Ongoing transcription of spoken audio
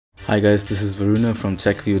Hi guys, this is Varuna from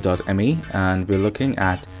TechView.me and we're looking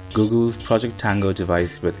at Google's Project Tango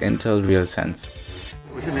device with Intel RealSense.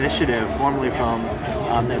 It was an initiative formerly from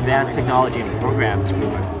the Advanced Technology and Programs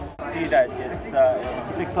group. See that it's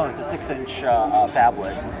a big phone. It's a 6-inch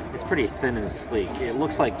phablet. It's pretty thin and sleek. It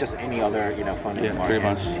looks like just any other phone in the market. Pretty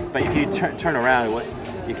much. But if you turn around,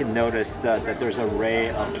 you can notice that there's an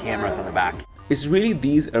array of cameras on the back. It's really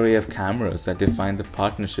these array of cameras that define the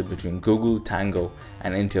partnership between Google, Tango,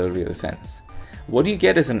 and Intel RealSense. What you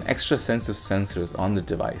get is an extra sense of sensors on the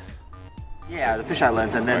device. Yeah, the fisheye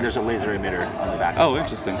lens, and then there's a laser emitter on the back. Oh,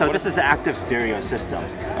 interesting. So this is an active stereo system.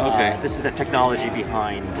 Okay. This is the technology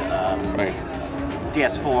behind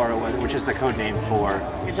DS4, which is the code name for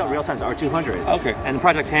Intel RealSense R200. Okay. And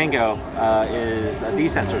Project Tango is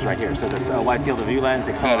these sensors right here. So the wide field of view lens,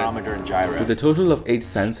 accelerometer, and gyro. With a total of 8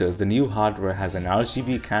 sensors, the new hardware has an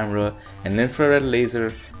RGB camera, an infrared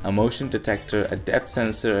laser, a motion detector, a depth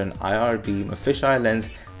sensor, an IR beam, a fisheye lens,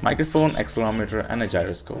 microphone, accelerometer, and a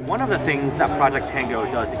gyroscope. One of the things that Project Tango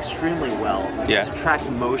does extremely well is track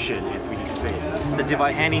motion in 3D space. The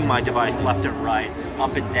device, handing my device left and right,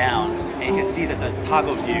 up and down, and you can see that the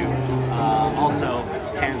toggle view also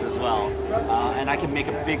pans as well. And I can make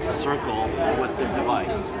a big circle with the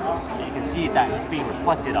device. And you can see that it's being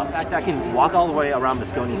reflected up. In fact, I can walk all the way around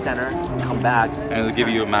Moscone Center, come back. And it'll give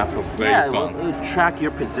you a map of where you've gone. It'll track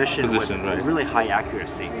your position with really high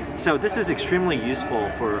accuracy. So this is extremely useful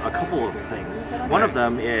for a couple of things. One of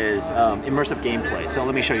them is immersive gameplay. So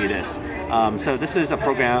let me show you this. So this is a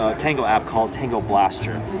program, a Tango app called Tango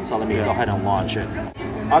Blaster. So let me go ahead and launch it.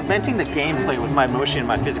 Augmenting the gameplay with my motion in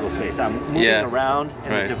my physical space. I'm moving around,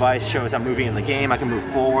 and the device shows I'm moving in the game. I can move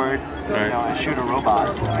forward, and shoot a robot.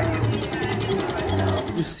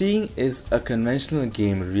 What you're seeing is a conventional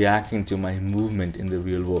game reacting to my movement in the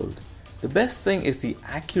real world. The best thing is the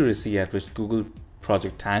accuracy at which Google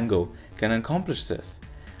Project Tango can accomplish this.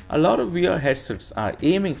 A lot of VR headsets are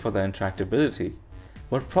aiming for the interactability.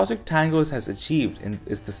 What Project Tango has achieved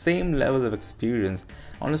is the same level of experience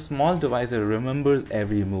on a small device that remembers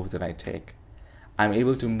every move that I take. I'm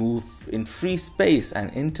able to move in free space,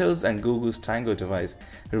 and Intel's and Google's Tango device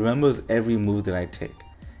remembers every move that I take.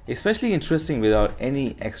 Especially interesting without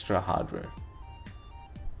any extra hardware.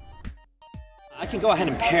 I can go ahead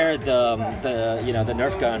and pair the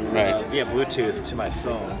Nerf gun via Bluetooth to my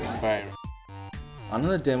phone.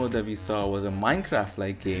 Another demo that we saw was a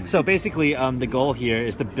Minecraft-like game. So basically, the goal here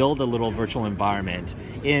is to build a little virtual environment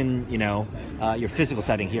in your physical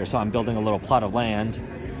setting here. So I'm building a little plot of land.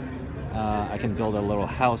 I can build a little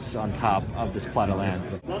house on top of this plot of land.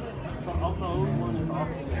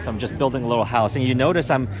 So I'm just building a little house, and you notice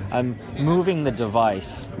I'm moving the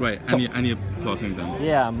device. Right, and you're plotting them.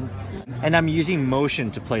 Yeah. And I'm using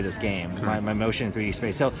motion to play this game, my motion in 3D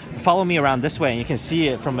space. So follow me around this way and you can see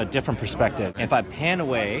it from a different perspective. If I pan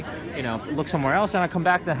away, look somewhere else, and I come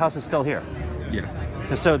back, the house is still here. Yeah.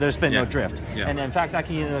 So there's been no drift. Yeah. And in fact, I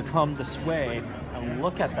can either come this way and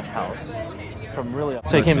look at the house from really up.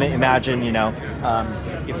 So you can imagine,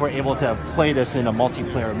 if we're able to play this in a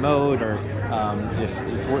multiplayer mode, or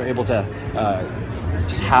if we're able to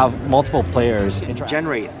just have multiple players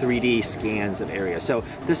generate 3D scans of areas. So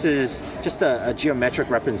this is just a geometric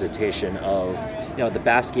representation of the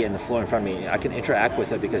basket and the floor in front of me. I can interact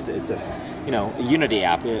with it because it's a Unity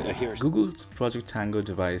app here. Google's Project Tango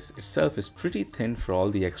device itself is pretty thin for all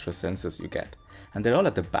the extra sensors you get, and they're all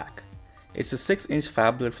at the back. It's a 6-inch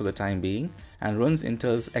phablet for the time being and runs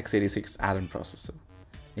Intel's x86 Atom processor.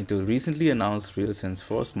 Intel recently announced RealSense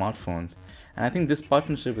for smartphones, and I think this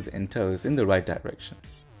partnership with Intel is in the right direction.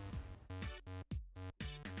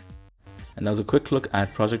 And that was a quick look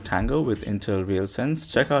at Project Tango with Intel RealSense.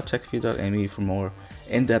 Check out TechView.me for more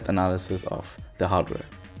in-depth analysis of the hardware.